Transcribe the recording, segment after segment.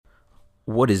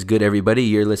What is good, everybody?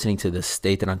 You're listening to the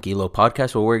Stay Tranquilo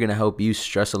podcast, where we're going to help you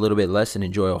stress a little bit less and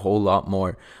enjoy a whole lot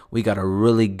more. We got a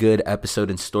really good episode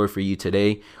in store for you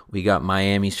today. We got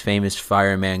Miami's famous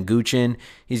fireman Guchin.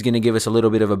 He's going to give us a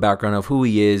little bit of a background of who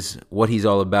he is, what he's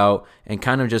all about, and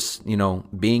kind of just,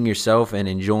 being yourself and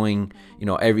enjoying,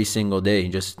 every single day,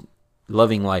 just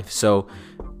loving life. So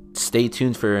stay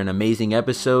tuned for an amazing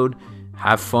episode.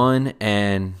 Have fun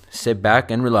and sit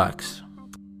back and relax.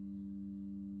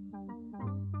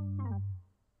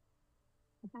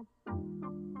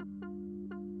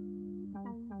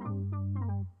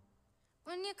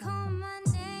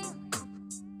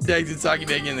 Thanks to Saki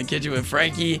Bacon in the kitchen with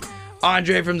Frankie,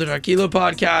 Andre from the Tranquilo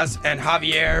podcast, and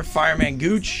Javier, Fireman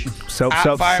Gooch.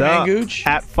 Fireman Gooch.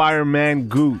 At Fireman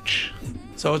Gooch.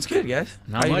 So it's good, guys.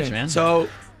 Not much, man. So,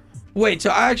 wait,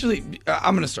 I'm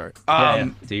going to start.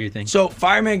 Do your thing. So,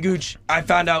 Fireman Gooch, I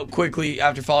found out quickly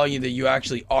after following you that you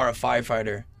actually are a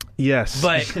firefighter. Yes.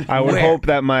 But I would hope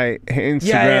that my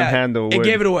Instagram handle would. It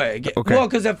gave it away. Okay. Well,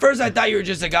 because at first I thought you were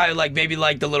just a guy who maybe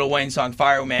liked the Little Wayne song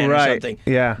Fireman or something.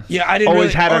 Yeah. Yeah, I didn't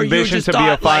always really, had or you ambition just to be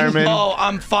thought, a fireman.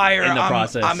 I'm fire. In the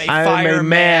process. I'm a I'm a fireman.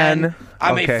 man.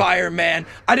 I'm Okay. a fireman.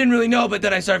 I didn't really know, but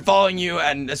then I started following you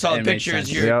and I saw the It makes pictures.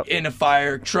 sense. You're Yep. in a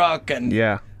fire truck and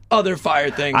Yeah. other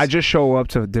fire things. I just show up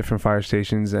to different fire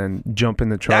stations and jump in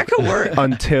the truck. That could work.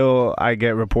 Until I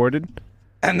get reported.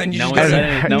 and then you No just one go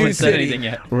said, to no New one said City. anything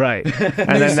yet. Right. City.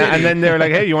 and then they were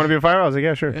like, hey, you want to be a fireman? I was like,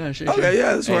 yeah, sure. Yeah, sure. Okay,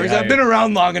 yeah, this works. Hey, I've been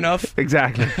around long enough.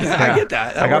 Exactly. I get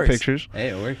that. That I got works. pictures. Hey,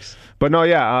 it works. But no,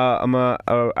 yeah, I'm a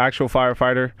actual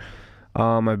firefighter.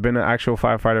 I've been an actual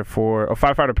firefighter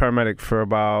paramedic for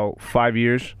about 5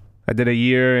 years. I did a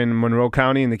year in Monroe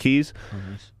County in the Keys,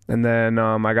 and then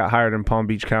I got hired in Palm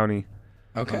Beach County,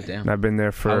 Okay. Oh, damn. and I've been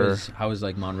there for. How was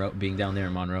Monroe, being down there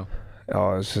in Monroe?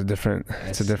 Oh, it's a different I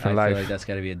life. feel like that's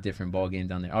got to be a different ball game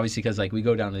down there. Obviously, because we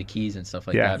go down to the Keys and stuff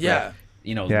like Yeah. that. But, Yeah.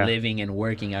 Yeah. living and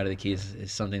working out of the Keys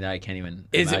is something that I can't even.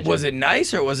 Was it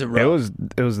nice or was it rough?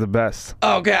 It was the best.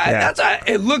 Oh, okay, Yeah.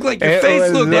 it looked like your It face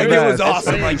was looked the like it was best.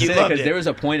 awesome. Like you loved Because it. there was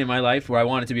a point in my life where I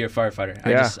wanted to be a firefighter.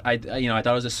 Yeah. I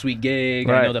thought it was a sweet gig.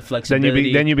 Right. I know the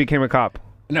flexibility. Then you became a cop.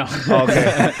 No.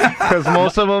 Okay. Because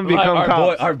most of them become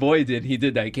cops. Our boy did. He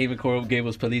did that. He came in Coral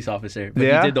Gables police officer. But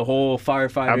Yeah? he did the whole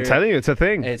firefighter. I'm telling you, it's a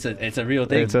thing. It's a real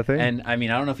thing. It's a thing. And I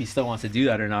don't know if he still wants to do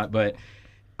that or not, but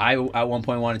I at one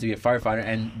point wanted to be a firefighter,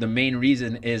 and the main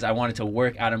reason is I wanted to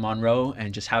work out of Monroe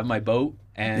and just have my boat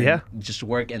and just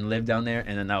work and live down there,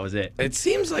 and then that was it. It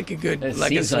seems like a good, It like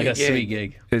seems a like sweet a gig. sweet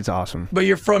gig. It's awesome. But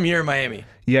you're from here in Miami.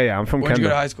 Yeah, I'm from Where'd you go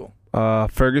to Kendall. high school?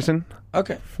 Ferguson,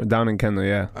 Okay. down in Kendall,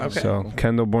 yeah. Okay. So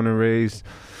Kendall, born and raised.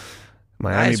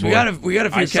 Miami Nice. boy. We got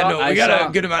a few Kendall. We got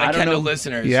a good amount I of don't Kendall know.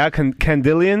 listeners. Yeah,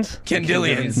 Kendillians.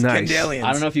 Kendillians. Nice. Kendallians.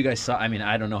 I don't know if you guys saw. I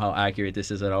don't know how accurate this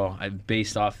is at all.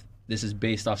 This is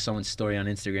based off someone's story on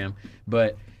Instagram,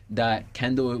 but that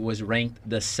Kendall was ranked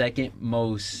the second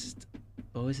most.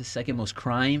 What was the second most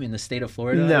crime in the state of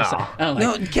Florida? No.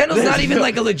 No, Kendall's not even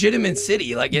like a legitimate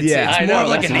city. Like it's I more know,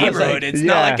 like a that's what I was neighborhood. like. It's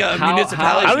not like Yeah. a How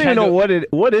municipality. I don't even know Kendall-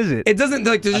 what is it. It doesn't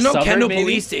like there's A no suburb, Kendall maybe?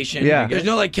 police station. Yeah. There's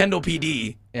no like Kendall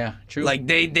PD. Yeah, true. Like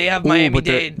they have Ooh, Miami but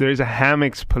Dade. there's a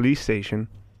Hammocks police station.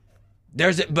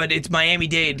 But it's Miami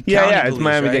Dade. Yeah, County it's police,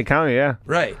 Miami-Dade right? County, yeah.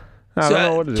 Right. I don't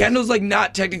know what it is. Kendall's like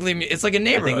not technically. It's like a I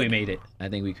neighborhood. think we made it. I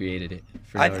think we created it.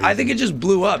 for no I think it reason. just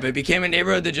blew up. It became a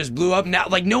neighborhood that just blew up. Now,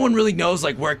 like no one really knows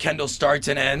like where Kendall starts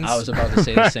and ends. I was about to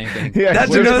say the same thing. Yeah, That's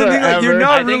just another thing, like, you're forever.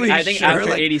 not I really think sure, after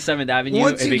like, 87th Avenue,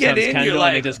 once it you get becomes in, you're Kendall like-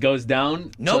 and it just goes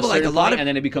down. No, to a but, like, a certain lot point, of- and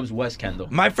then it becomes West Kendall.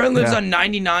 My friend lives Yeah. on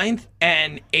 99th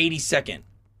and 82nd.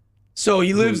 So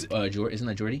he lives. Isn't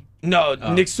that Jordy? No,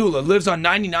 Nick Sula lives on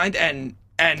 99th and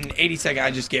 82nd. I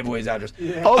just gave away his address.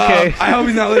 Okay. I hope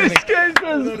he's not listening. This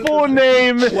guy's his full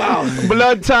name, Wow.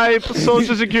 blood type,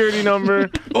 social security number.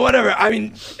 But whatever. I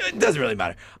mean, it doesn't really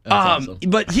matter. awesome.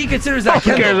 But he considers that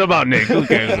Who cares Kendall. about Nick? Who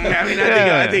cares? I mean,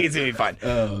 I think it's gonna be fine.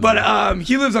 But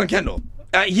he lives on Kendall.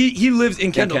 He lives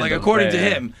in Kendall, like Kendall, according to yeah.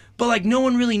 him. But like no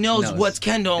one really knows Knows. what's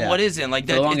Kendall and Yeah. what isn't. Like For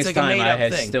that, the it's longest like a time, made I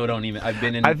up thing. still don't even. I've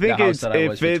been in I think the house it's that I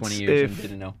was if for 20 it's years and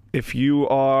didn't know. if you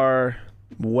are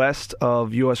west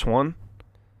of US 1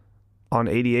 on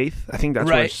 88th, I think that's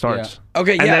where Right. it starts.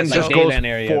 Okay, And yeah. then so, just Like goes Dayland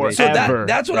area, forever. so basically.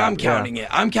 that's what I'm Yeah. counting it.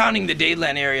 I'm counting the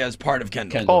Dayland area as part of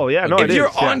Kendall. Kendall. Oh yeah, no, If it is. you're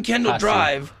yeah. on Kendall Has to.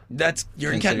 Drive,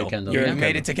 you're in Considered Kendall. Kendall, You're yeah.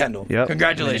 made it to Kendall. Yep. And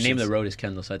Congratulations. the name of the road is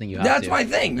Kendall, so I think you have That's to. my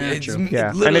thing. Yeah, It's true. Yeah,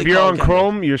 and literally if you're called on Kendall.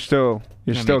 Chrome, you're still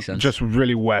makes sense. just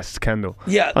really west Kendall.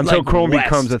 Yeah, until like Chrome west,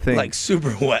 becomes a thing. like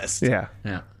super west. Yeah,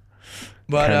 Yeah.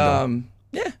 But Kendall.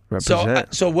 yeah.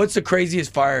 Represent. So what's the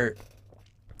craziest fire?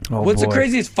 oh, What's the boy.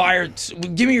 craziest fire?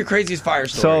 Give me your craziest fire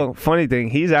story. So funny thing,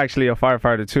 he's actually a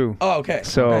firefighter too. oh, okay.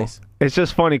 So Nice. it's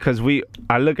just funny because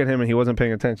I look at him and he wasn't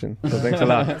paying attention. So thanks a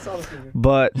lot.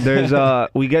 But there's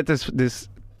we get this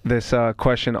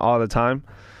question all the time.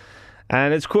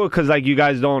 And it's cool because, like, you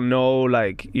guys don't know,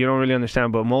 like, you don't really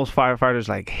understand, but most firefighters,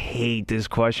 like, hate this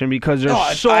question because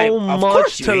there's so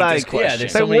much to, like, yeah,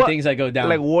 there's so many things that go down.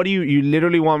 Like, what do you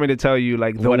literally want me to tell you,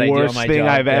 like, the worst thing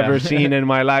I've ever seen in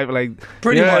my life? Like,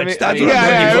 pretty much. That's what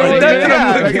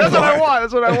I want.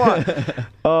 That's what I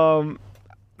want.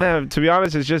 Man, to be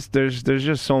honest, it's just, there's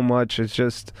just so much.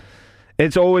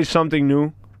 It's always something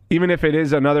new. Even if it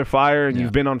is another fire and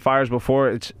you've been on fires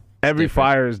before, every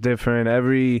fire is different.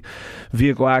 Every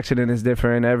vehicle accident is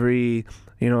different. Every,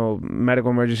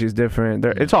 medical emergency is different.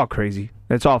 It's all crazy.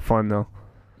 It's all fun, though.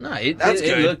 No, that's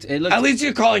good. It looked. At least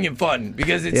you're calling it fun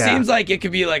because it seems like it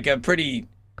could be like a pretty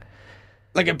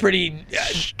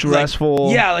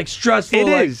stressful. Stressful. It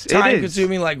is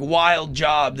time-consuming, like wild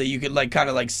job that you could like kind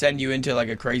of like send you into like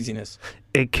a craziness.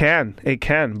 It can.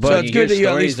 But so it's good that you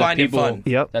at least find it fun.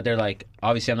 Yep. That they're like,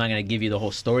 obviously, I'm not gonna give you the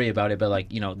whole story about it, but like,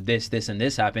 this, and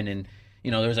this happened, and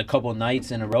there was a couple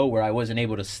nights in a row where I wasn't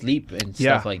able to sleep and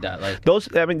stuff like that. Like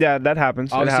those, I mean, that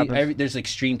happens. Obviously, there's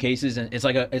extreme cases, and it's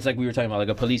like we were talking about, like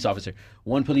a police officer.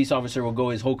 One police officer will go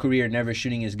his whole career never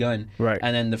shooting his gun, right?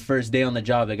 And then the first day on the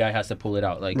job, the guy has to pull it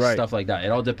out, like stuff like that. It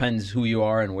all depends who you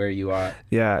are and where you are.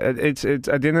 Yeah, it's at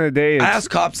the end of the day. I ask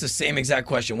cops the same exact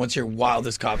question. What's your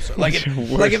wildest cop story? Like,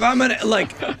 if I'm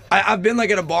I've been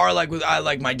like at a bar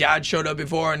like my dad showed up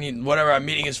before and I'm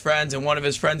meeting his friends and one of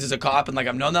his friends is a cop and like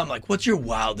I've known them. I'm like, what's your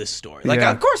wildest story? Like,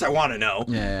 of course I want to know.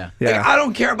 Yeah. Like, I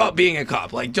don't care about being a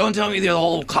cop. Like, don't tell me the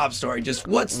whole cop story. Just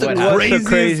what's the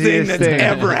craziest thing that's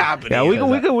ever happened? Yeah,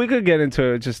 we could get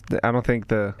into it. Just I don't think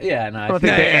the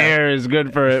air is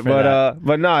good for it.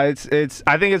 But no, it's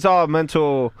I think it's all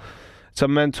mental. It's a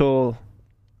mental.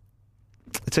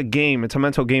 It's a game. It's a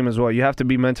mental game as well. You have to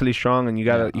be mentally strong, and you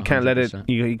can't let it.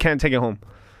 You can't take it home.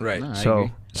 Right.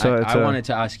 No, I wanted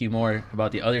to ask you more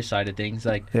about the other side of things,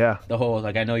 like the whole,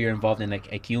 like I know you're involved in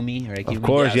like Acumi or Acumi. Of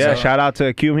course, So, shout out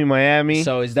to Acumi Miami.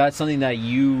 So is that something that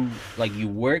you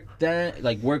work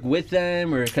with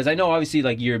them, or because I know obviously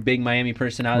like you're a big Miami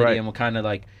personality, and what kind of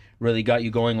like really got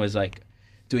you going was like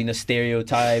doing the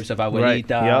stereotypes of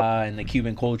abuelita and the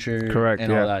Cuban culture,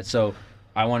 and all that. So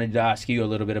I wanted to ask you a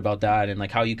little bit about that and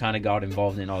like how you kind of got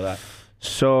involved in all that.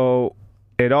 So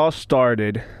it all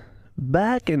started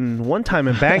back in one time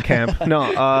in band camp.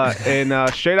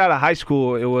 Straight out of high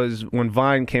school, it was when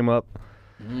Vine came up.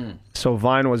 So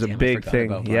Vine was a big thing.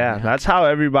 Vine, that's how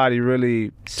everybody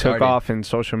really took off in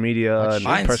social media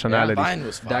and personality. Vine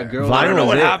was fire. That girl, I don't know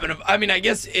what happened. I mean, I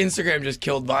guess Instagram just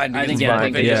killed Vine.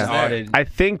 I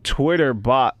think Twitter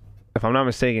bought, if I'm not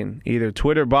mistaken, either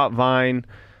Twitter bought Vine.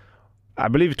 I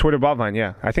believe Twitter bought Vine.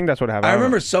 Yeah, I think that's what happened. I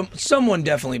remember someone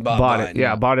definitely bought Vine. It.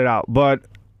 Yeah, bought it out. But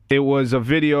it was a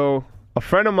video. A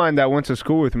friend of mine that went to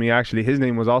school with me, actually, his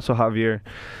name was also Javier.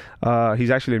 He's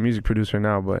actually a music producer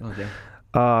now, but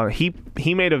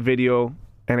he made a video,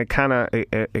 and it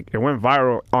went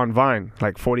viral on Vine,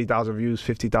 like 40,000 views,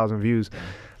 50,000 views,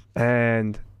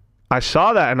 and I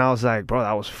saw that and I was like, bro,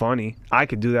 that was funny. I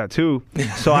could do that too.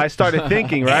 So I started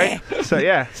thinking, right? So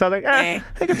I was like, I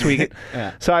could tweak it.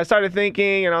 So I started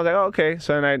thinking, and I was like, oh, okay.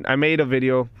 So then I made a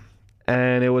video,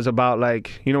 and it was about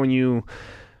like, when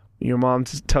your mom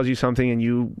tells you something and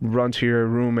you run to your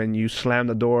room and you slam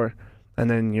the door, and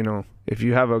then if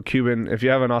you have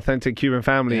an authentic Cuban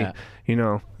family,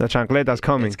 the chancleta's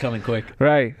coming. It's coming quick.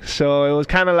 Right. So it was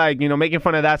kind of like, making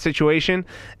fun of that situation,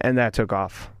 and that took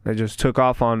off. It just took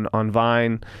off on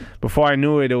Vine. Before I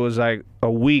knew it, it was like a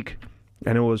week,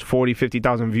 and it was 40,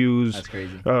 50,000 views. That's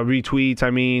crazy. Retweets,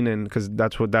 and because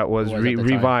that's what that was.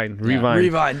 Revine.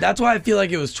 That's why I feel like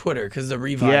it was Twitter, because the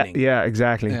revining. Yeah,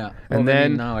 exactly. Yeah. And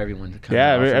then now everyone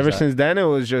ever since then, it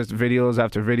was just videos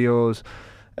after videos.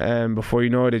 And before you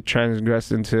know it, it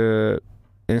transgressed into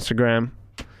Instagram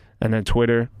and then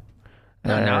Twitter.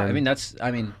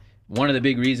 One of the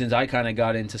big reasons I kind of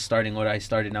got into starting what I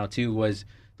started now too was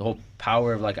the whole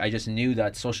power of like, I just knew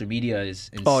that social media is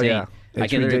insane. Oh, yeah. I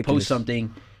can literally post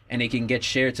something and it can get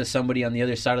shared to somebody on the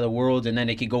other side of the world, and then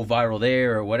it can go viral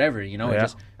there or whatever,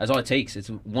 that's all it takes. It's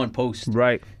one post.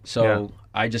 Right. So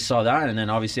I just saw that, and then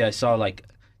obviously I saw like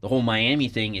the whole Miami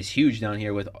thing is huge down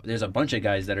here. There's a bunch of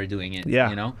guys that are doing it. Yeah.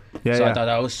 So I thought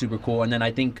that was super cool. And then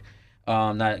I think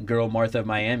that girl Martha of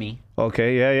Miami.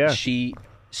 Okay. Yeah. She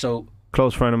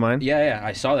close friend of mine. Yeah.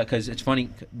 I saw that because it's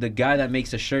funny. The guy that makes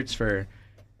the shirts for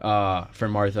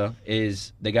Martha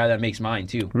is the guy that makes mine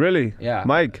too. Really? Yeah.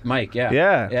 Mike. Yeah.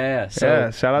 Yeah.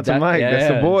 So shout out to Mike.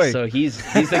 That's the boy. So he's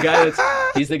the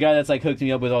guy that's like hooked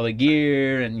me up with all the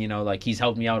gear, and like he's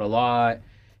helped me out a lot.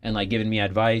 and like giving me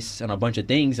advice on a bunch of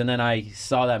things. And then I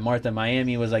saw that Martha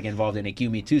Miami was like involved in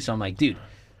Acumi too. So I'm like, dude,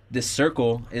 this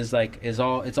circle is like it's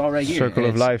all right here. Circle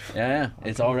of life. Yeah,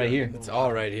 it's all right here. It's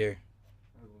all right here.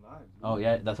 Oh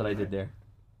yeah, that's what I did there.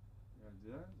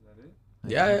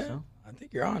 Yeah. I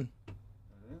think you're on.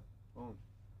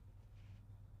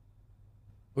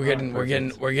 We're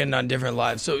getting on different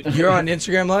lives. So you're on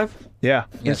Instagram Live Yeah,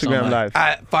 Yeah, Instagram somewhat. Live.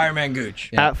 at Fireman Gooch,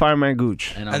 Yeah. At Fireman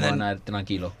Gooch. And I'm And then- on at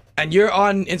Tranquilo. and you're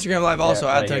on Instagram Live also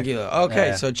Yeah, at right here. Tranquilo. Okay,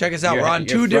 Yeah. so check us out. You're- We're on you're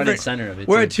two front and different. center of it,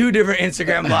 We're too. at two different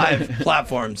Instagram Live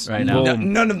platforms Right now.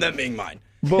 Boom. None of them being mine.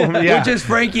 Boom. Yeah. Which is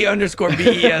Frankie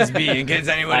 _BESB in case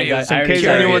anybody is I already case tagged you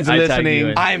anyone's in. I tagged listening. you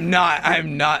in. I'm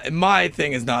not. My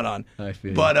thing is not on. I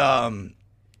feel you. But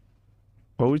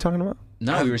What were we talking about?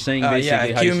 No, we were saying yeah,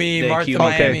 basically how you- Acumi, the Martha Acumi.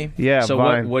 Miami. Yeah, So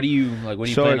Vine. what do you like? What do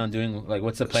you So- plan on doing? Like,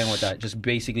 what's the plan with that? Just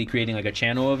basically creating like a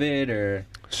channel of it, or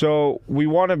So we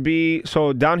want to be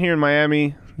down here in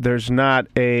Miami. There's not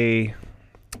a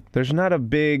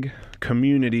big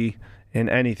community in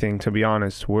anything, to be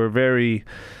honest.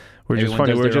 We're just Everyone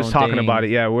funny. does We're their just own talking thing. about it.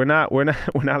 Yeah, we're not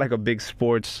like a big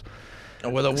sports.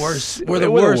 We're the worst. We're We're the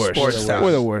the worst worst. sports town.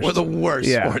 We're the worst. We're the worst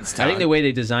Yeah. sports town. I think the way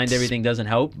they designed everything doesn't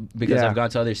help because Yeah. I've gone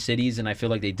to other cities and I feel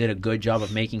like they did a good job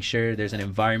of making sure there's an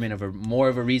environment of more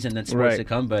of a reason than sports Right. to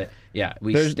come. But yeah,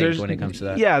 we stink when it comes to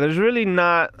that. Yeah,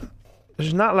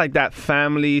 there's not like that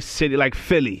family city like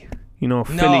Philly. You know,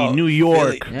 Philly, New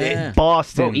York, Philly. Yeah.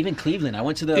 Boston. Bro, even Cleveland. I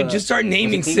went to the. Dude, just start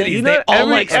naming was it Cleveland? cities. You know, They all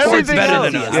every- like sports everything better else.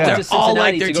 than us. Yeah. I went They're to all Cincinnati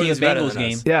like their to go to teams the better Bengals than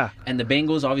game. us. Yeah. And the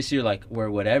Bengals obviously are like were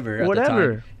whatever at the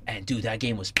Whatever. time. And dude, that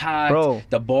game was packed. Bro.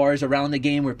 The bars around the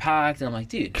game were packed. And I'm like,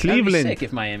 dude, that'd be Cleveland. sick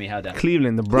if Miami had that.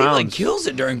 Cleveland, the Cleveland Browns. kills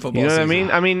it during football You know what I season.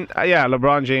 mean? I mean, yeah,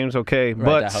 LeBron James, okay, Right,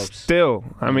 but that helps. still,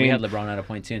 I we mean, had LeBron at a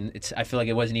point too, and I feel like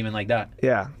it wasn't even like that.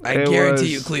 yeah. I it guarantee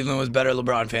was- you, Cleveland was better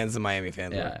LeBron fans than Miami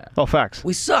fans. Yeah. were. Oh, facts.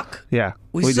 We suck. Yeah,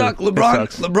 We do. suck. It LeBron.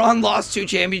 sucks. LeBron lost 2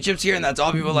 championships here, and that's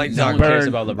all people like to No talk one about. cares Bird.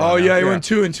 about LeBron. Oh now. yeah, he went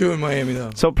 2-2 in Miami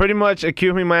though. So pretty much,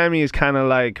 Acumi Miami is kind of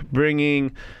like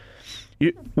bringing.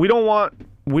 We don't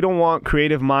want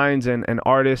creative minds and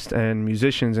artists and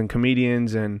musicians and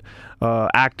comedians and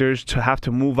actors to have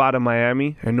to move out of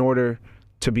Miami in order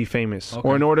to be famous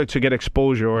or in order to get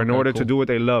exposure or in Okay, order to cool. do what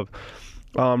they love.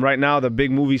 Right now, the big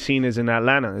movie scene is in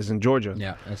Atlanta, is in Georgia.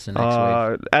 Yeah, that's the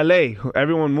next wave. LA,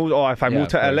 everyone moved. Oh, if I Yeah, move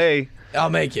to of course. LA, I'll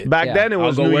make it. back Yeah, then it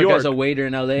was I'll go New work York. as a waiter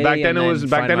in LA. Back then and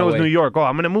it was New York. Oh,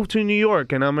 I'm gonna move to New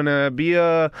York and I'm gonna be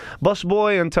a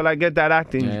busboy until I get that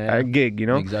acting Yeah. gig. You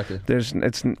know, Exactly.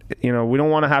 we don't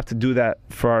want to have to do that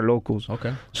for our locals.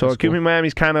 Okay. So That's Acumi cool.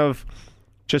 Miami's kind of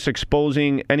just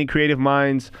exposing any creative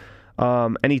minds,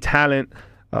 any talent.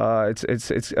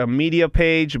 It's a media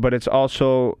page, but it's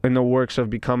also in the works of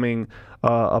becoming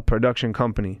a production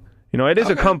company. You know, it is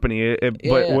a company, but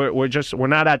Yeah. we're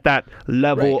not at that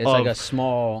level Right, it's of like a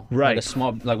small, Right.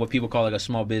 like what people call like a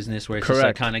small business, where it's Correct. just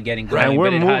like kind of getting growing. and we're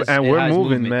but it moving has, and it we're has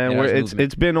moving, movement. man. It has movement.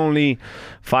 It's been only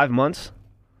 5 months,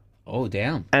 Oh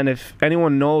damn! and if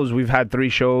anyone knows, we've had 3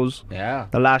 shows. Yeah.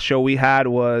 The last show we had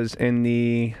was in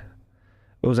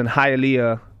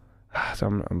Hialeah. So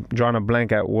I'm drawing a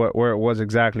blank at where it was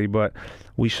exactly, but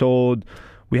we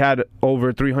had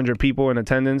over 300 people in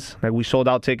attendance. Like we sold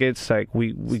out tickets. Like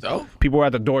we Dope. people were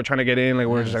at the door trying to get in. Like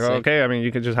we're just like, sick. oh, okay. I mean,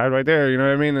 you could just hide right there. You know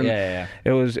what I mean? And Yeah.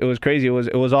 it was crazy. It was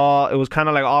kind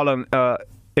of like all on.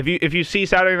 If you see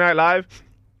Saturday Night Live,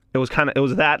 it was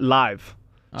that live.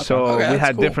 So Okay, we that's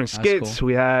had cool. different That's skits. cool.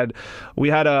 We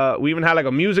even had like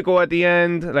a musical at the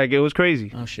end. Like it was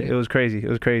crazy. Oh, shit. It was crazy.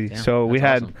 Damn, So we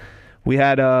that's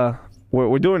had awesome.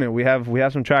 we're doing it. We have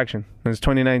some traction. It's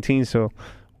 2019, so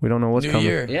we don't know what's New coming.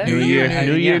 year. Yeah, New new year. year.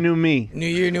 New Yeah. year, new me. New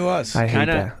year, new us. I hate Kind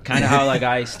that. of how like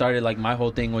I started. Like my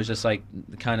whole thing was just like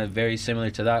kind of very similar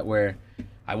to that, where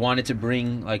I wanted to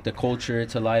bring like the culture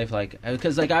to life, like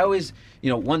because like I always,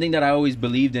 one thing that I always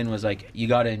believed in was like you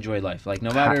gotta enjoy life. Like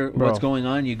no matter bro. what's going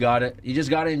on, you just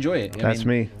gotta enjoy it. That's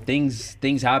me.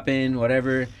 Things happen,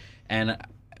 whatever. And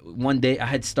one day I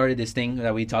had started this thing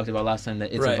that we talked about last time,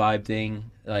 that it's Right. a vibe thing,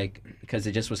 like because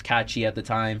it just was catchy at the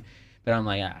time. But I'm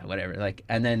like, whatever. Like,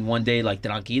 and then one day, like,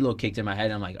 Tranquilo kicked in my head.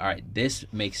 And I'm like, all right, this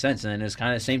makes sense. And then it's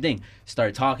kind of the same thing.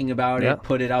 Started talking about Yeah. it,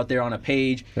 put it out there on a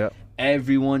page. Yeah.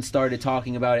 Everyone started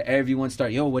talking about it. Everyone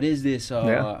started, yo, what is this?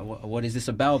 Yeah. What is this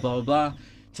about? Blah, blah, blah.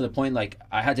 to the point like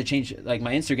I had to change like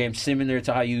my Instagram similar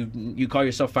to how you call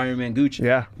yourself Fireman Gooch.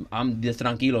 Yeah. I'm the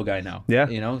tranquilo guy now. Yeah.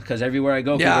 You know, because everywhere I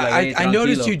go, people Yeah, are like, hey, I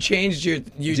noticed tranquilo. you changed your Dude,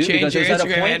 changed because your it was at a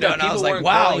Instagram point handle, that and I people was like, weren't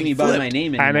wow, calling me he by flipped. my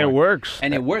name anymore. And it works.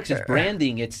 And it works. It's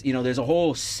branding. It's there's a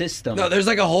whole system. No, there's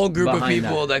like a whole group of Behind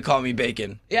people that call me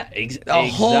Bacon. yeah, A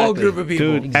whole group of people.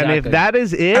 Dude, Exactly. and if that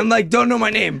is it, I'm like, don't know my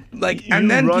name. Like, and you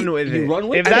then run with you it. run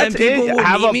with If it. And that's then people it, will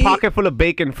have meet a me- pocket full of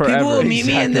bacon forever. people will meet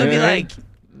me and they'll be Exactly. like,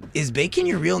 is Bacon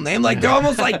your real name? Like, they're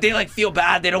almost like, they like feel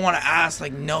bad. They don't want to ask.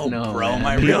 Like, no, No, bro, man.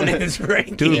 my real name is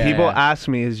Frankie. Dude, Yeah. people ask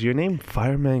me, is your name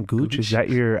Fireman Gooch? Is that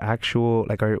your actual,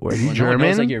 like, are you Well, no one German?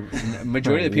 knows, like your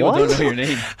majority of the people What? don't know your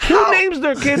name. Who names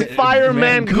their kid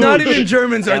Fireman Gooch? Not even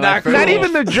Germans are Yeah, that my cool. Not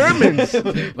even the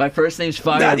Germans. My first name's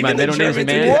Fire. Not My even the middle name's Germans.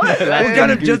 Man. What? What What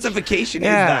kind of Gooch. justification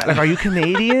Yeah, is that? like, are you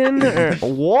Canadian? Or,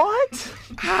 what?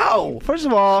 How? First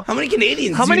of all, How many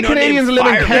Canadians? how do many you know Canadians named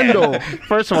live in Fireman? Kendall?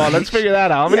 First of all, let's figure that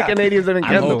out. How many Yeah. Canadians live in I'm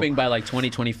Kendall? hoping by like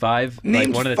 2025, like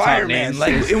Named one of the top Fireman. names.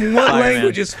 Like, is in what Fireman.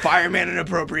 language is Fireman an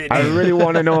appropriate I name? really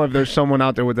want to know if there's someone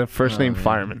out there with the first name man.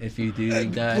 Fireman. If you do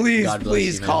think that, Please, God bless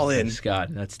please you, man. call in. God,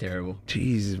 that's terrible.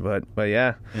 Jeez, but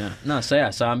yeah. Yeah. No, so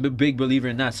I'm a big believer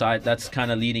in that. So that's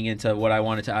kind of leading into what I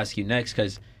wanted to ask you next,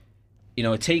 because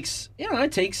it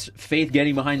takes faith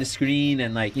getting behind the screen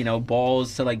and like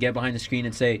balls to like get behind the screen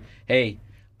and say, hey,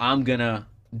 I'm gonna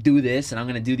do this and I'm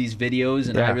gonna do these videos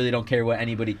and I Yeah. really don't care what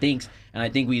anybody thinks. And I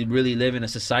think we really live in a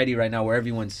society right now where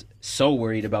everyone's so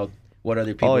worried about what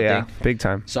other people Oh yeah, think. big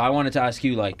time. So I wanted to ask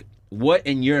you, like, what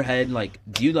in your head, like,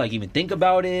 do you like even think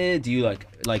about it? Do you like,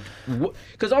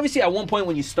 because obviously at one point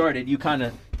when you started, you kind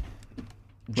of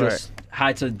just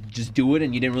had to just do it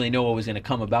and you didn't really know what was going to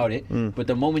come about it. But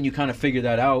the moment you kind of figured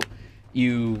that out,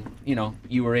 you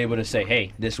were able to say,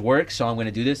 hey, this works, so I'm going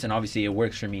to do this. And obviously it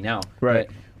works for me now. Right.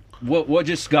 But what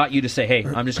just got you to say, hey,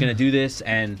 I'm just going to do this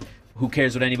and who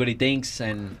cares what anybody thinks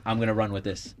and I'm going to run with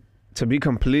this? To be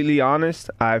completely honest,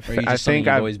 Or you just I something think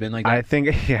you've I've always been like that? I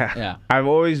think Yeah. I've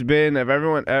always been. If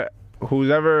everyone, who's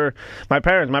ever, my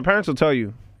parents will tell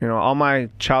you. All my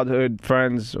childhood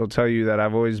friends will tell you that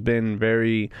I've always been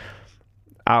very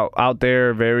out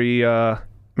there, very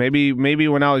maybe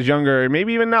when I was younger,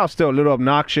 maybe even now still a little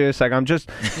obnoxious. Like I'm just,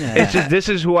 it's just this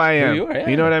is who I am. You are, yeah.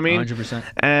 You know what I mean? 100%.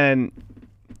 And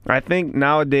I think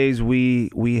nowadays we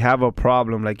have a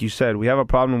problem, like you said, we have a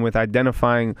problem with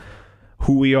identifying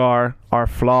who we are, our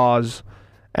flaws,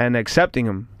 and accepting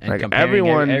them. And like comparing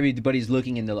everyone, everybody's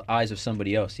looking in the eyes of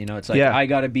somebody else. It's like, Yeah. I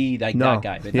gotta be like No. that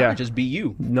guy, but Yeah. not just be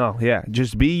you. no, yeah,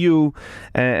 just be you,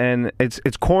 and it's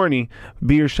corny,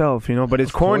 be yourself, but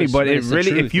it's Of corny, course, but but it it's the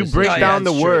really, truth. if you It's break the- down Yeah,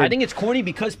 the it's true. word, I think it's corny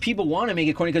because people want to make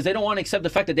it corny because they don't want to accept the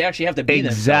fact that they actually have to be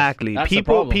exactly. themselves. That's the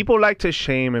People problem. like to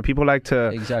shame and people like to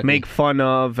Exactly. make fun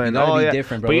of and gotta all be yeah.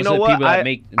 different, bro. But you Those know are the what? people that I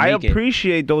make it.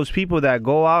 appreciate those people that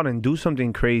go out and do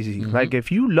something crazy. Mm-hmm. Like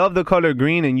if you love the color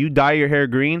green and you dye your hair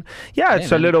green, yeah,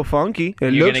 it's a man. little funky.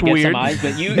 It You're looks gonna get some weird. eyes,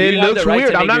 but you it have looks the right to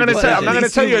weird. I'm make not your gonna say. I'm decisions. not gonna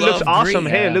tell you it looks Love awesome.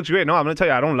 green. Hey, Yeah. it looks great. No, I'm gonna tell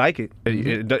you I don't like it.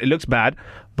 It looks bad.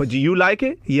 But do you like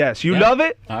it? Yes. You Yeah. love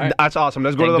it? All right. That's awesome.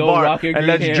 Let's go Then to the go bar rock your and green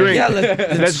let's hair. drink. Yeah,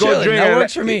 let's go chill. drink. That and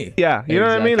works for me. Yeah, you know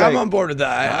what I mean? I'm Like, on board with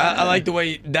that. I like the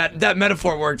way that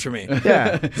metaphor worked for me.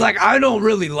 yeah. It's like I don't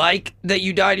really like that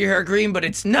you dyed your hair green, but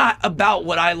it's not about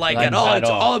what I like at all. At It's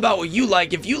all. all about what you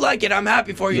like. If you like it, I'm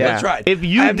happy for you. Yeah. Let's ride. If I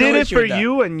you have no did it issue for with that.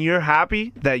 you and you're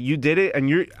happy that you did it,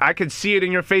 and I could see it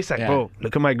in your face, like, Yeah. bro,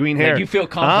 look at my green hair. Like you feel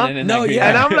confident in that. No, green yeah.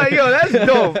 And hair. I'm like, yo, that's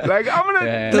dope. Like I'm gonna.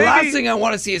 Yeah. The maybe- last thing I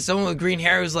want to see is someone with green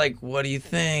hair who's like, "What do you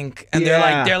think?" And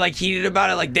Yeah. they're like heated about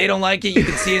it. Like they don't like it. You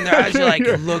can see it in their eyes. You're like,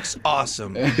 "It looks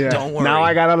awesome. Yeah. Don't worry." Now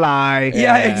I gotta lie.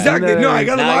 Yeah, exactly. No, I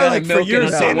gotta Now lie I like for milk it your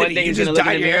until sanity. one day You he's just gonna look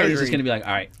dyed in the your mirror. hair He's just green. gonna be like,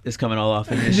 all right, it's coming all off.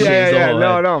 And just Yeah, shaves the yeah, whole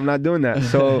no, head. no, I'm not doing that.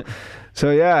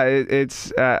 So yeah,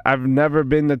 it's I've never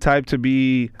been the type to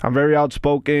be. I'm very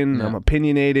outspoken. Yeah. I'm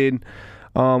opinionated.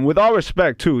 With all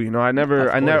respect too, I never,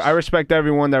 Of course. I respect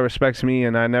everyone that respects me,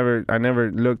 and I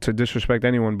never look to disrespect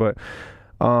anyone. But,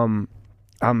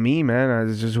 I'm me, man.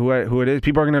 It's just who it is.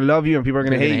 People are gonna love you, and people are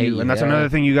gonna They're hate gonna you, hate and you, that's yeah. another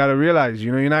thing you gotta realize.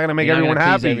 You're not gonna make You're not everyone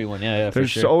gonna please happy. everyone. Yeah, for There's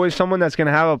sure. always someone that's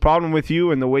gonna have a problem with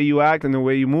you and the way you act and the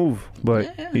way you move. But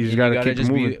you just And gotta keep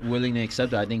just moving. be willing to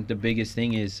accept it. I think the biggest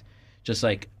thing is just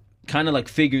like kind of like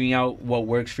figuring out what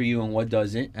works for you and what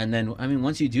doesn't. And then I mean,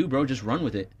 once you do, bro, just run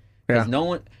with it. Because Yeah.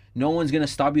 no one's gonna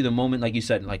stop you the moment, like you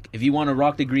said. Like if you want to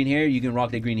rock the green hair, you can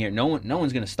rock the green hair. No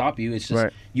one's gonna stop you. It's just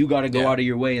Right. you got to go Yeah. out of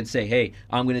your way and say, hey,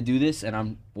 I'm gonna do this,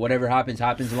 and whatever happens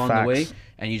along Facts. the way,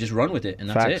 and you just run with it, and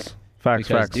that's Facts. it. Facts.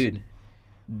 Because, Facts. dude,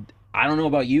 I don't know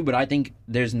about you, but I think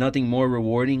there's nothing more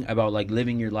rewarding about like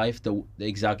living your life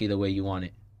exactly the way you want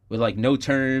it. with like no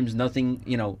terms, nothing.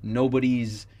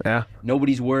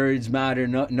 Nobody's words matter.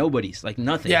 Nobody's like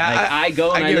nothing. Yeah, like, I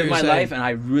go and I get live what my you're saying. life, and I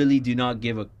really do not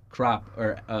give a crap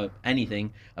or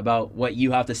anything about what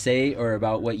you have to say or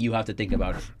about what you have to think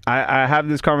about it. I have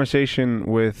this conversation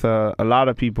with a lot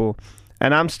of people,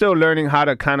 and I'm still learning how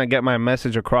to kind of get my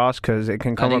message across because it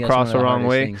can I come think that's across one of the the wrong hardest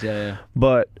way. things. Yeah.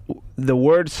 But the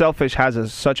word selfish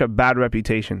has such a bad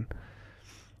reputation.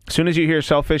 As soon as you hear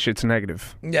selfish, it's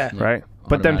negative, Yeah. right?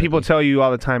 But then people Automatically. tell you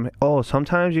all the time, oh,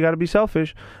 sometimes you got to be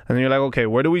selfish. And then you're like, okay,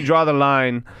 where do we draw the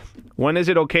line? When is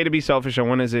it okay to be selfish and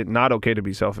when is it not okay to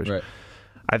be selfish? Right.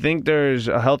 I think there's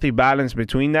a healthy balance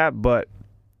between that, but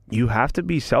you have to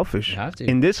be selfish. You have to.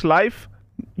 In this life,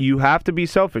 you have to be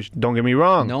selfish. Don't get me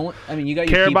wrong. No, I mean you got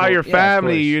Care your about people. your Yeah, of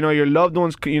family, course. your loved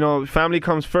ones, family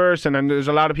comes first, and then there's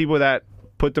a lot of people that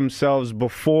put themselves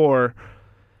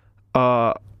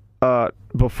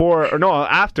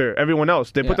after everyone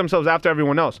else. They Yeah. put themselves after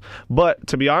everyone else. But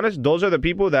to be honest, those are the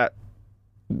people that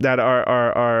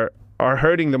are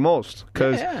hurting the most.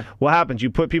 Because Yeah. what happens? You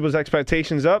put people's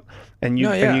expectations up, and you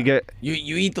No, yeah. and you get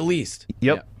You eat the least.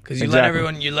 yep. Because you Exactly. let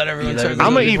everyone You let serve everyone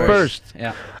I'm gonna the eat food first.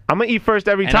 Yeah. I'm gonna eat first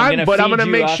every And I'm time, gonna but I'm feed gonna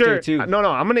you make after, sure. too. No,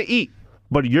 I'm gonna eat,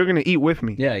 but you're gonna eat with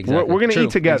me. Yeah, exactly. We're gonna True.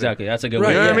 eat together. Exactly. That's a good Right,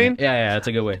 way. You know what I yeah. mean? Yeah, that's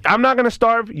a good way. I'm not gonna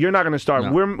starve. You're not gonna starve.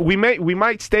 No. We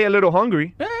might stay a little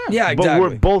hungry, Yeah, but exactly.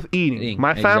 we're both eating. Eating,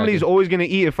 My family's exactly. always gonna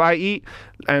eat if I eat,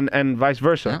 and vice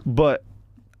versa. Yeah. But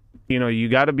you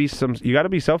gotta be selfish. You got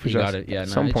at it. Yeah, no,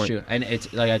 some it's point. true. And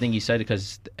it's like I think you said it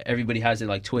because everybody has it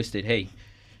like twisted. Hey,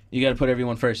 you got to put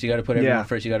everyone first. You got to put everyone Yeah.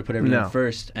 first. You got to put everyone No.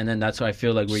 first. And then that's why I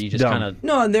feel like where you just Dumb. kind of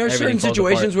No, and there are certain everything falls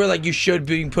situations apart. where like you should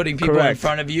be putting people in Correct.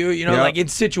 front of you. You know, Yep. like in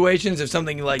situations if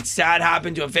something like sad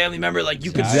happened to a family member, like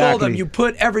you console Exactly. them, you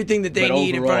put everything that they But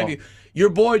need in front of overall- you. Your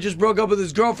boy just broke up with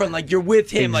his girlfriend, like you're with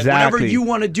him, like whatever Exactly. you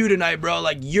want to do tonight, bro.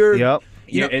 Like you're, Yep.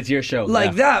 you know, it's your show.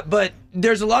 like yeah. that. But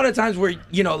there's a lot of times where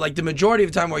like the majority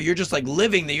of the time where you're just like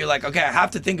living that you're like, okay, I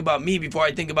have to think about me before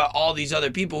I think about all these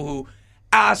other people who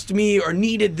asked me or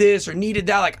needed this or needed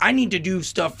that. Like I need to do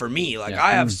stuff for me. Like Yeah.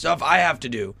 I have stuff I have to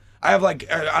do. I have like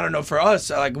I don't know, for us,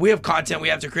 like we have content we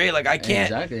have to create. Like I can't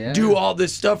Exactly, yeah. do all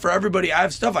this stuff for everybody. I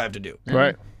have stuff I have to do.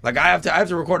 Right. Like I have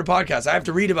to record a podcast. I have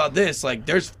to read about this. Like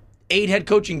there's 8 head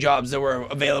coaching jobs that were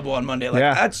available on Monday. Like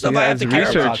Yeah. that's stuff Yeah, I have to it's care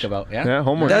research. about. Talk about. Yeah. Yeah.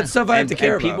 Homework. That's stuff I have to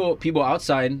care and about. people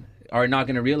outside are not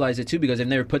going to realize it too because they've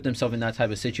never put themselves in that type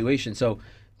of situation. So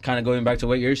kind of going back to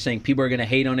what you're saying, people are going to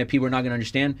hate on it. People are not going to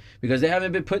understand because they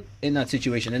haven't been put in that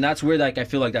situation. And that's where like I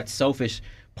feel like that selfish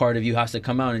part of you has to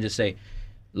come out and just say,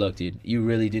 look, dude, you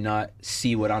really do not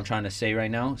see what I'm trying to say right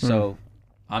now. So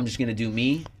I'm just going to do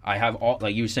me. I have all,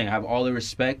 like you were saying, I have all the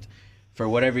respect for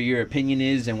whatever your opinion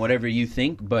is and whatever you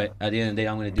think. But at the end of the day,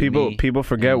 I'm going to do me. People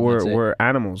forget and that's it. we're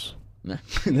animals.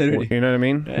 Literally. You know what I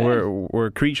mean? Yeah.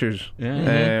 We're creatures, Yeah.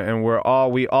 and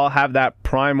we all have that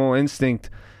primal instinct.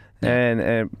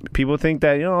 And people think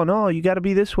that no, you got to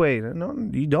be this way. No,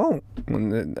 you don't.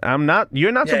 I'm not.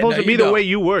 You're not Yeah, supposed no, to be you the don't. way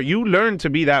you were. You learned to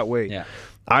be that way. Yeah.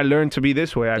 I learned to be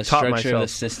this way. I The taught structure of the myself.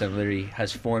 system literally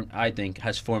has formed, I think,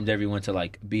 has formed everyone to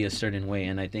like be a certain way.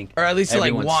 And I think Or at least to like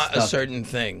everyone's want a stuck. certain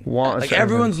thing. Want a like certain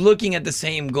everyone's looking at the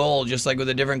same goal, just like with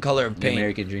a different color of The paint.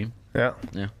 American dream. Yeah.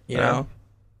 Yeah. You know,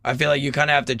 I feel like you kind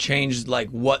of have to change like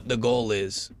what the goal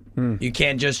is. You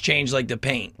can't just change like the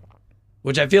paint,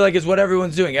 which I feel like is what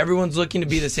everyone's doing. Everyone's looking to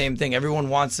be the same thing. Everyone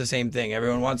wants the same thing.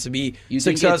 Everyone wants to be You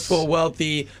think successful, it's-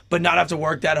 wealthy, but not have to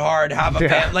work that hard. Have a Yeah.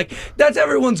 family. Like that's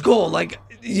everyone's goal. Like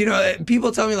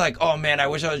people tell me like, oh man, I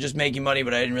wish I was just making money,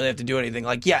 but I didn't really have to do anything.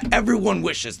 Like yeah, everyone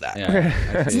wishes that.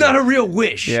 Yeah. It's not a real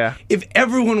wish. Yeah. If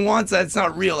everyone wants that, it's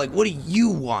not real. Like, what do you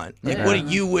want? Like, Yeah. what do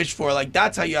you wish for? Like,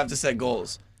 that's how you have to set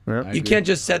goals. Yeah. I You agree. can't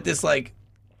just set this like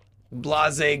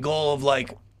blase goal of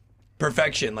like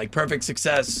perfection, like perfect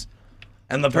success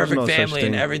and the perfect no such family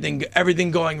and thing.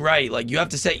 everything going right. Like you have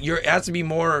to set it has to be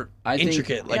more I think-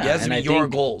 intricate. Like yeah, it has to and be I your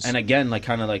think- goals. And again, like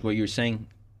kind of like what you were saying,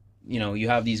 you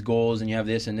have these goals and you have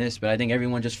this and this, but I think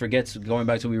everyone just forgets. Going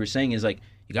back to what we were saying is like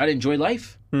you got to enjoy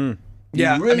life. yeah, You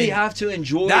I really mean, have to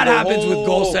enjoy. that the happens with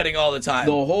goal whole- setting all the time.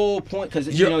 The whole point, because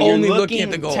You're you're only looking looking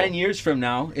at the goal. 10 years from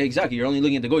now. Exactly, you're only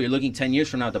looking at the goal. You're looking 10 years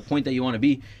from now at the point that you want to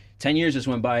be. 10 years just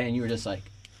went by, and you were just like,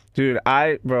 Dude,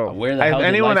 bro. Where the hell if did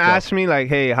anyone life go? asks me like,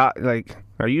 hey, how, like,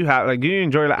 are you happy? Like, do you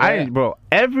enjoy life? Yeah. Bro,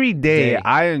 every day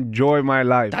I enjoy my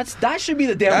life. that should be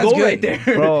the damn That's goal good. right there,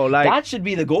 Bro, like- that should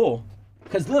be the goal.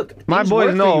 Because look, My things boys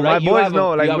work for know. you, My right? You boys have know.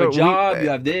 Like, you have bro, a job, you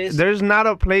have this. There's not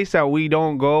a place that we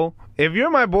don't go. If you're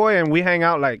my boy and we hang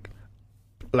out like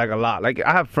a lot. Like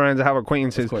I have friends, I have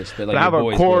acquaintances. Of course, but, but like, I have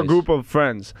your a core boys. group of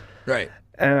friends, right.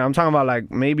 and I'm talking about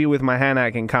like maybe with my hand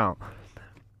I can count.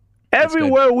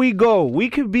 Everywhere we go, we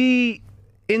could be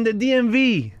in the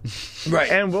DMV.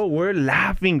 Right. And we're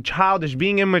laughing, childish,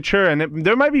 being immature, and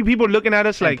there might be people looking at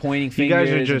us And like, pointing you guys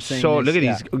are fingers and just saying so. this, Look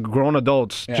at these grown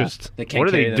adults. Yeah. Just They can't what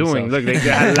are they carry doing? themselves. Look, they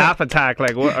had a laugh attack.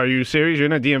 Like, what? Are you serious? You're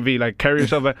in a DMV. Like, carry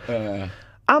yourself.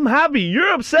 I'm happy.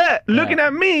 You're upset. Looking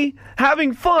at me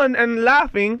having fun and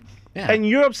laughing. Yeah. And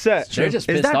you're upset. They're just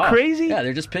Is pissed that off. crazy? Yeah,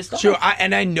 they're just pissed off. Sure,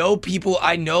 I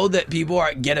know that people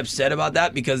get upset about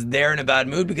that because they're in a bad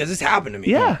mood, because it's happened to me.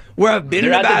 Yeah. Where I've been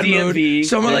They're in a at bad the mood, DMV,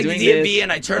 somewhere they're like the doing DMV, this.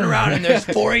 and I turn around and there's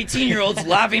 4 18-year-olds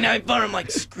laughing at fun. I'm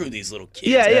like, screw these little kids.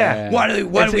 Yeah, yeah. Why do we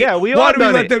we all why do we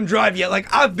done let it. them drive yet?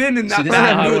 Like, I've been in that See, this is how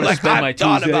I bad mood. wanna Like, spend my I've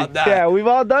thought Tuesday. about that. Yeah, we've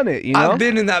all done it. You know. I've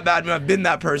been in that bad mood. I've been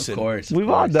that person. Of course. We've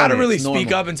all done I don't it. really It's speak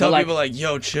normal. up and tell But, like- people like,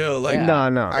 yo, chill. Like, No,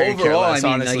 no. I could care Overall, less, I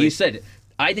mean, honestly. like you said,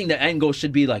 I think the end goal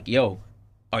should be like, yo,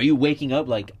 are you waking up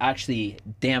like actually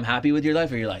damn happy with your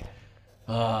life, or you're like,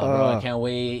 oh, bro, I can't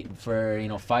wait for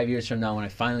 5 years from now when I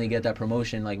finally get that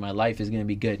promotion. Like, my life is gonna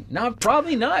be good. No,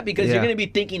 probably not, because Yeah. you're gonna be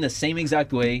thinking the same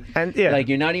exact way. And, yeah. like,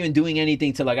 you're not even doing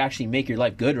anything to like actually make your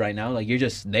life good right now. Like, you're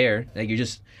just there. Like,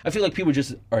 I feel like people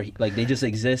just are like, they just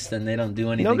exist and they don't do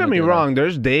anything. Don't get with me their wrong. life.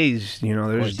 There's days, there's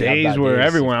course, you have days bad where days,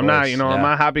 everyone. of I'm not, course, I'm yeah.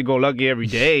 not happy-go-lucky every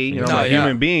day. I'm No, a yeah.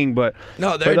 human being, but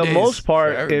No, there for are the days most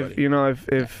part, for if everybody.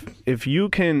 if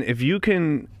you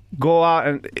can go out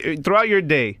and throughout your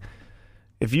day,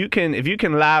 if you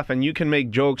can laugh and you can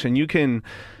make jokes and you can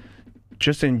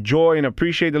just enjoy and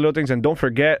appreciate the little things, and don't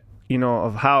forget,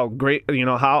 of how great,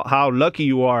 how lucky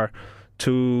you are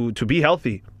to be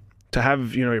healthy, to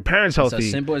have your parents It's healthy.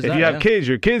 as simple as if that, you have yeah. kids,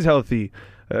 your kids healthy.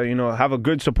 Have a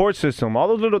good support system. All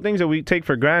those little things that we take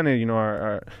for granted.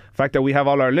 Our fact that we have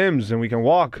all our limbs and we can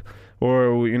walk,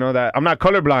 or that I'm not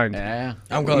colorblind. Yeah.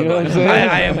 I'm You know what I'm colorblind. saying?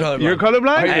 I am colorblind. You're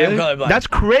colorblind? I am colorblind. That's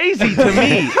crazy to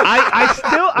me.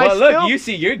 Well, look, you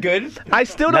see, you're good. I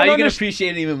still Now don't you can understand.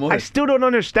 appreciate it even more. I still don't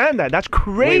understand that. That's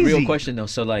crazy. Wait, real question though.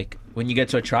 So like, when you get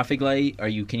to a traffic light,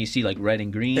 can you see like red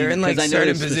and green? They're in like 'Cause I know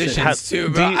certain there's specific- positions too,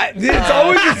 do bro. you- It's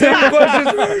always the same questions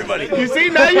for everybody. You see,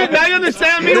 now you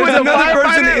understand me There's with the another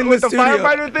person firefighter, in the with the studio.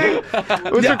 firefighter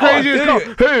thing. What's Yeah, the craziest I call?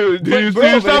 feel Hey, do you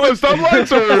stop at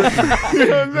stoplights or? You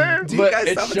know what I'm saying? But guys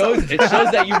it stop at shows stoplights? it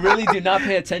shows that you really do not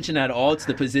pay attention at all to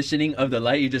the positioning of the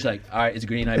light. You're just like, all right, it's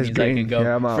green. That It's means I green. can go.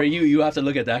 Yeah, I'm out. For you have to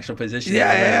look at the actual position.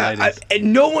 Yeah, of where the yeah, light yeah. is.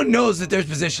 And no one knows that there's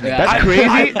positioning. Yeah. That's I- crazy.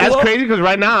 I That's blow- crazy because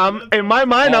right now in my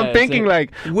mind Yeah, I'm it's thinking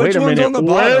like, like, which wait a one's minute, on the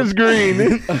bottom? where's green?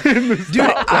 Dude,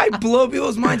 I blow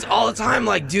people's minds all the time.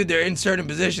 Like, dude, they're in certain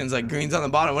positions, like green's on the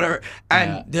bottom, whatever, and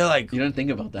Yeah. they're like, You don't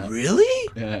think about that. "Really?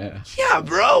 Yeah. Yeah,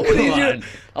 bro. What did you Come do?" on.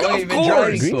 How long Of you been course.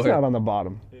 driving? Green's not on the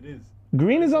bottom. It is.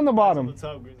 Green is on the bottom. The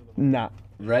top, green's on the Nah.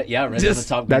 Red, yeah, red's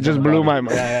Just- on the top. That green's just on the blew bottom. my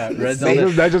mind. Yeah, red's That on the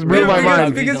just- that just blew Because- my because-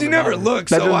 mind. Because you never look,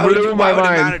 That so just why would blew you, my why would it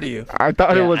matter mind. to you? I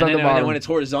thought it Yeah, was and on the then when bottom. it's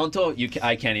horizontal,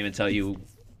 I can't even tell you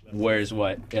where's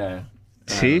what. Yeah.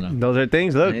 I See, don't know. those are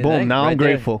things. Look, Right boom. there, Now right I'm there.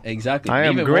 grateful. Exactly. I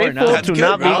am Even more grateful now. That's to good,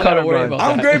 not be bro. I don't gotta worry colorblind. about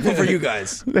I'm that. grateful for you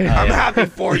guys. I'm happy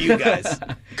for you guys.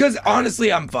 Because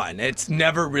honestly, I'm fine. It's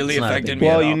never really It's not a affected big me.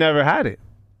 Well, at you all. never had it.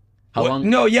 How What- long?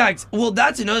 No, yeah. Well,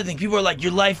 that's another thing. People are like,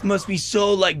 your life must be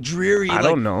so like dreary. I like,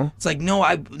 don't know. It's like, no,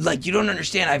 you don't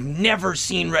understand. I've never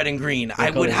seen red and green. I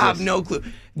color would is have this? no clue.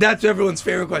 That's everyone's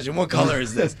favorite question. What color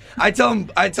is this? I tell them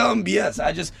BS.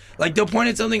 I just like they'll point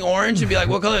at something orange and be like,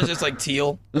 what color is this? Like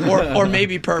teal or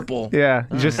maybe purple. Yeah,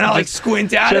 just And I like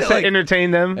squint at just it. to Like,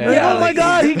 entertain them. Yeah, Like, oh my like-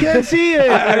 God, he can't see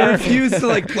it. I refuse to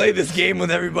like play this game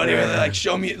with everybody where they like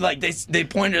show me like they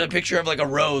point at a picture of like a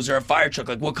rose or a fire truck.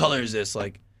 Like, what color is this?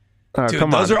 Like, dude,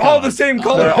 come those on. are all the same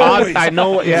color. They're odd- Always. I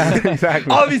know. Yeah,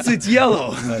 exactly. Obviously, it's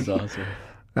yellow. That's awesome.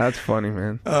 That's funny,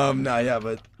 man. No, yeah,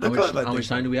 but How much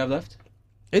time do we have left?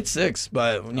 It's 6,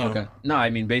 but you know. Okay. No, I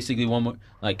mean basically one more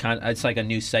it's like a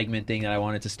new segment thing that I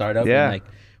wanted to start up. Yeah. And, like,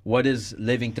 what does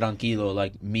living tranquilo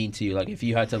like mean to you? Like, if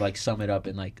you had to like sum it up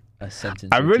in like a sentence.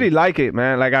 I or really two. like it,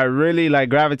 man. Like I really like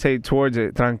gravitate towards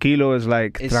it. Tranquilo is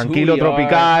like It's who tranquilo we are.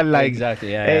 tropical. Like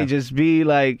Exactly, yeah, hey, yeah. just be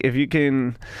like if you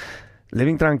can.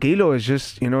 Living tranquilo is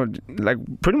just like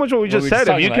pretty much what we just we're said. just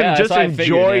If you talking can about. Yeah, just that's what I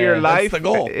figured, enjoy yeah. your That's life, the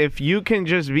goal. if you can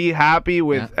just be happy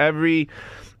with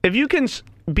if you can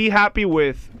be happy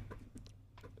with.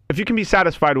 If you can be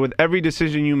satisfied with every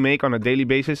decision you make on a daily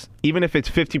basis, even if it's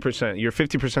 50%, you're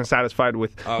 50% satisfied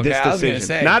with Okay, this I was gonna decision.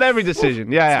 say. Not every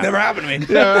decision. Yeah. Never happened to me.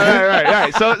 Yeah,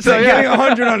 right. So Like yeah. getting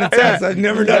 100 on a test. I've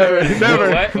never done it. Never.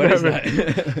 What is never.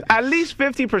 that? At least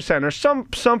 50% or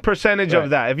some percentage Right.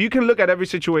 of that. If you can look at every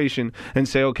situation and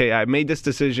say, okay, I made this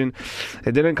decision,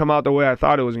 it didn't come out the way I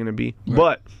thought it was going to be,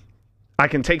 but I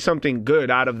can take something good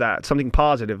out of that, something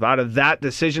positive out of that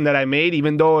decision that I made,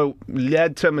 even though it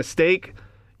led to a mistake.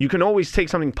 you can always take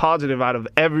something positive out of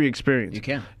every experience. You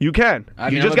can. You can. I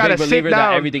mean, you just I'm a gotta big sit believer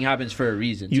down. that everything happens for a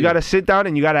reason. You too. gotta sit down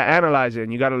and you gotta analyze it,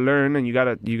 and you gotta learn, and you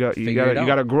Figure it out.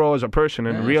 gotta grow as a person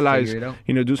and Yeah, realize, figure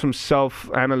it out. do some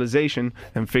self-analyzation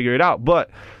and figure it out. But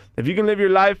if you can live your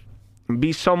life and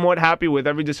be somewhat happy with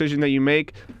every decision that you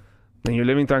make, then you're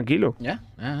living tranquilo. Yeah,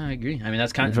 I agree. I mean,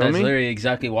 that's You feel me? literally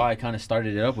exactly why I kind of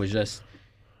started it up. Was just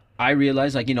I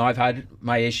realized, like, I've had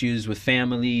my issues with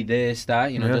family, this,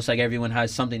 that, Yeah. just like everyone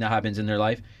has something that happens in their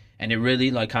life, and it really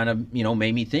like kind of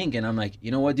made me think, and I'm like, you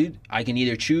know what, dude, I can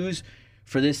either choose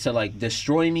for this to like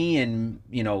destroy me and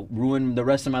ruin the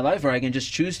rest of my life, or I can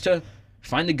just choose to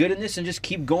find the good in this and just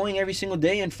keep going every single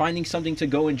day and finding something to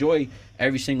go enjoy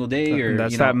every single day. Or And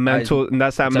that's that mental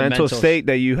it's a mental state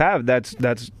that you have. That's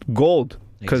gold.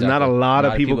 Because not a Exactly. lot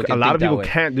of can people, think that way.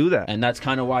 can't do that. And that's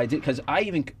kind of why I did, because I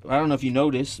don't know if you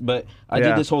noticed, but I Yeah.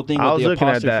 did this whole thing I with was the looking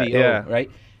at that, apostrophe O, yeah.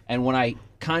 right? And when I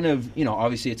kind of,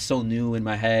 obviously it's so new in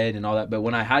my head and all that, but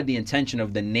when I had the intention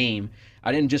of the name,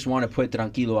 I didn't just want to put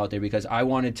tranquilo out there, because I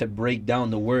wanted to break down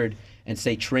the word and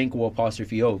say tranquil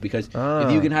apostrophe O, because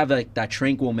if you can have like that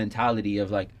tranquil mentality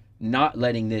of like not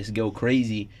letting this go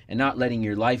crazy and not letting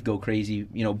your life go crazy,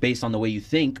 based on the way you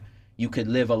think, you could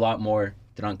live a lot more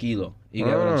tranquilo. You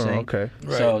get what I'm saying? Okay.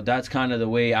 So that's kind of the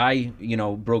way I,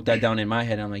 broke that down in my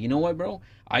head. I'm like, you know what, bro?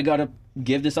 I got to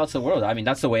give this out to the world. I mean,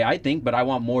 that's the way I think, but I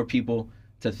want more people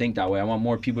to think that way. I want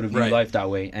more people to view life that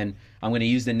way. And I'm going to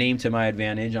use the name to my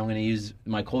advantage. I'm going to use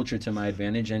my culture to my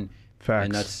advantage. And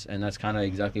Facts. and that's kind of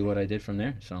exactly what I did from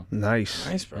there. So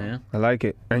Nice, bro. yeah. I like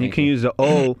it. And you Thank can you. use the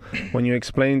O when you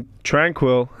explain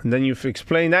tranquil, and then you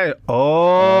explain that.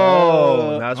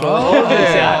 Oh, that's what I'm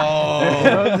saying. You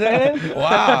know what I'm saying?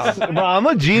 Wow. Bro, I'm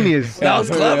a genius. That was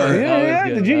clever. Yeah, was yeah.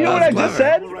 good. Did you That know what was I just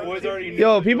said?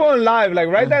 Yo, people on live, like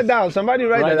write that down. Somebody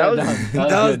write that. That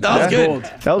was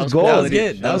good. That was gold. That was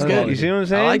good. That was good. You see what I'm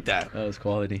saying? I like that. That was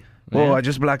quality. Whoa, I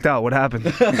just blacked out. What happened?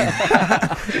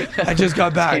 I just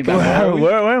got back.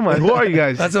 where am I? Who are you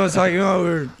guys? That's what I was talking about.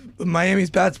 We're Miami's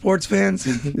bad sports fans.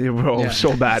 Yeah, bro,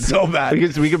 so bad. So bad.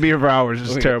 We could be here for hours.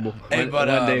 It's terrible. Hey, but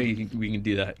one day we can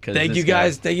do that. 'cause thank this you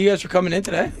guys. Thank you guys for coming in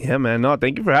today. Yeah, man. No,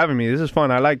 thank you for having me. This is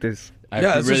fun. I like this. I Yeah,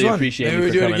 this was really fun. appreciate Maybe you we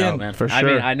for do it coming again. out, man. For I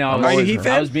sure. mean, I know I'm I was, always a Heat I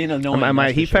fan? was being annoying. Am I a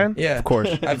that's for Heat sure. fan? Yeah, Of course.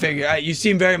 I figure you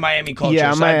seem very Miami culture. Yeah,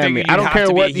 I'm so I Miami. figured I you'd don't have care to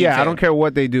be a what. Heat Yeah, I fan. don't care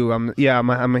what they do. I'm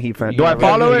a Heat fan. Do I You're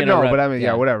follow it? gonna No, rep- but I mean,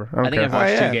 yeah, whatever. I I don't think I've care.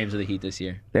 watched Oh, yeah. 2 games of the Heat this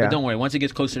year. Yeah. But don't worry, once it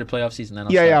gets closer to playoff season, then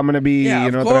I'll Yeah, stop. yeah. I'm gonna be, Yeah,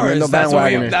 of tremendo course. That's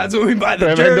bandwagoner. when we buy the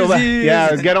Tremendo ba- jerseys.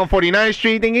 Yeah, get on 49th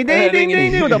Street, ding, ding, ding, ding,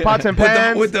 ding, with the pots and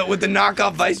pans. with the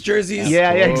knockoff Vice jerseys.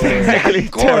 Yeah, exactly.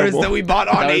 Of course, Terrible. that we bought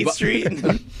on That we 8th bought-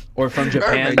 Street. Or from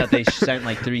Japan Perfect. that they sent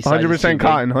like 3 sizes. 100% too big.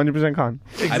 cotton. 100% cotton.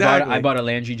 Exactly. I bought a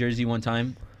Landry jersey one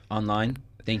time online,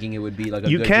 thinking it would be like a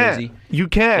You good can't. jersey. You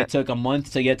It can't. took a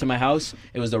month to get to my house.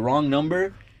 It was the wrong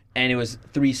number, and it was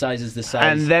 3 sizes the size.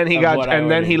 And then he of got- what I and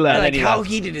then he ordered. left. And Like, then he how left.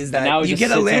 heated is And now that? it You just get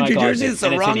a sits in my Landry closet, jersey, it's the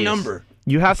and it's wrong hideous. number.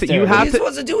 You have to. You terrible. What are have you to.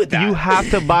 supposed to do with that? You have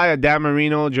to buy a Dan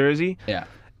Marino jersey Yeah.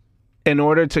 in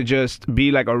order to just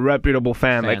be like a reputable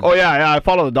fan. Like, Fan. oh yeah, I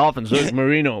follow the Dolphins. Look,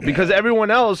 Marino. Because everyone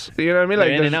else, you know what I mean? They're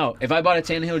Like, in and there's- out. If I bought a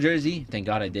Tannehill jersey, thank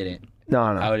God I didn't. no,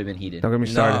 I no. would have been heated. Don't get me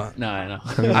started. No. No, I know.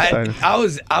 Don't get me started.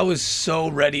 I was so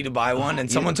ready to buy one,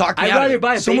 and someone talked me I'd out of rather it.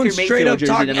 buy a Someone Baker straight Mayfield up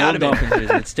jersey talked than me an out old of it. Dolphins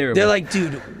jersey. It's terrible. They're like,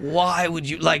 dude, why would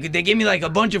you like? They gave me like a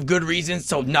bunch of good reasons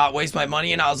to not waste my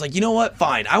money, and I was like, you know what?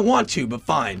 Fine, I want to, but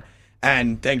fine.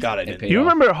 And thank God I didn't. paid You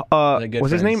off. remember? They're good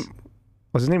Was his friends. name?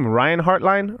 Was his name Ryan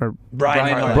Hartline or Brian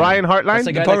Brian Hartline. Hartline. Brian Hartline? That's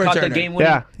the guy punt that caught the returner. game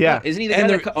winning. Yeah. Isn't he the And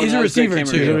guy the- that he's a that was Greg receiver,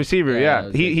 Cameron. too. He's a receiver. that Yeah,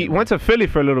 was he Greg he Cameron. went to Philly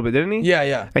for a little bit, didn't he?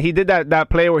 Yeah. And he did that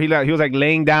play where he was like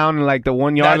laying down in like the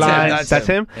 1 yard That's him, line. that's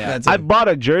him. him. Yeah. That's I him. bought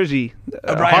a jersey,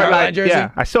 A Brian Hartline jersey? Yeah,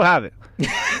 I still have it.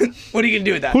 What are you gonna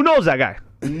do with that? Who knows that guy?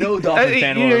 No Dolphin Hey,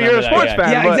 fan you're will a remember that sports guy.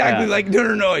 fan. Yeah, but- exactly. Like,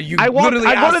 no. You I literally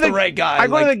go asked to the right guy. I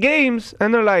go to the Like, games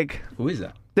and they're like, Who is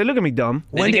that? they look at me dumb.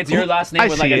 When When it's did- your last name I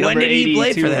with see like a it. number When did he play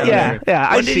 82 for or them? whatever. Yeah,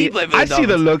 I When did see. he play for the I see the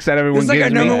Dolphins? looks that it everyone was like our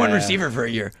gives number me. one Yeah. receiver for a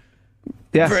year.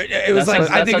 Yeah, It was That like says-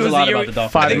 I that think it says was a lot the year. about the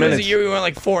Dolphins. I think it was the minutes. year we went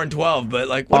like 4-12, but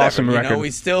like whatever. Awesome you know, record.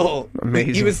 we still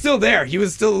Amazing. he was still there. He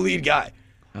was still the lead guy.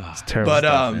 it's terrible. But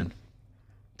Tough, man.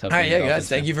 Tough all right, being yeah, a guys, Dolphins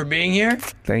thank fan. you for being here.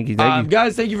 Thank you. Thank you.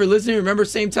 Guys, thank you for listening. Remember,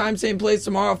 same time, same place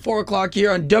tomorrow, 4:00 here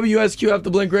on WSQF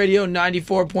The Blink Radio,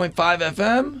 94.5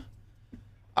 FM.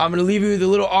 I'm gonna leave you with a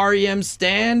little REM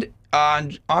stand.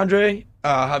 Andre,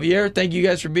 Javier, thank you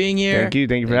guys for being here. Thank you.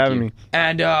 Thank you for Thank having you. me.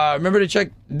 And remember to check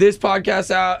this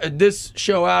podcast out, this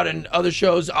show out, and other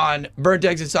shows on Burnt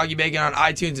Eggs and Soggy Bacon on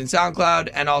iTunes and SoundCloud,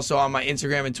 and also on my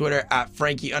Instagram and Twitter at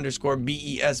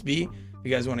Frankie_BESB. If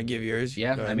you guys want to give yours,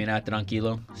 Yeah, go I ahead. mean, at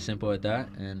Tranquilo, simple at that.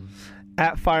 And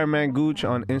At Fireman Gooch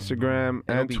on Instagram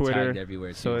It'll and be Twitter. tagged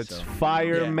everywhere So too, it's so.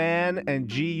 Fireman and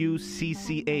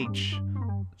Gucch.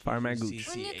 Fireman Gooch.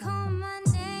 CCH. When you call my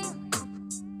name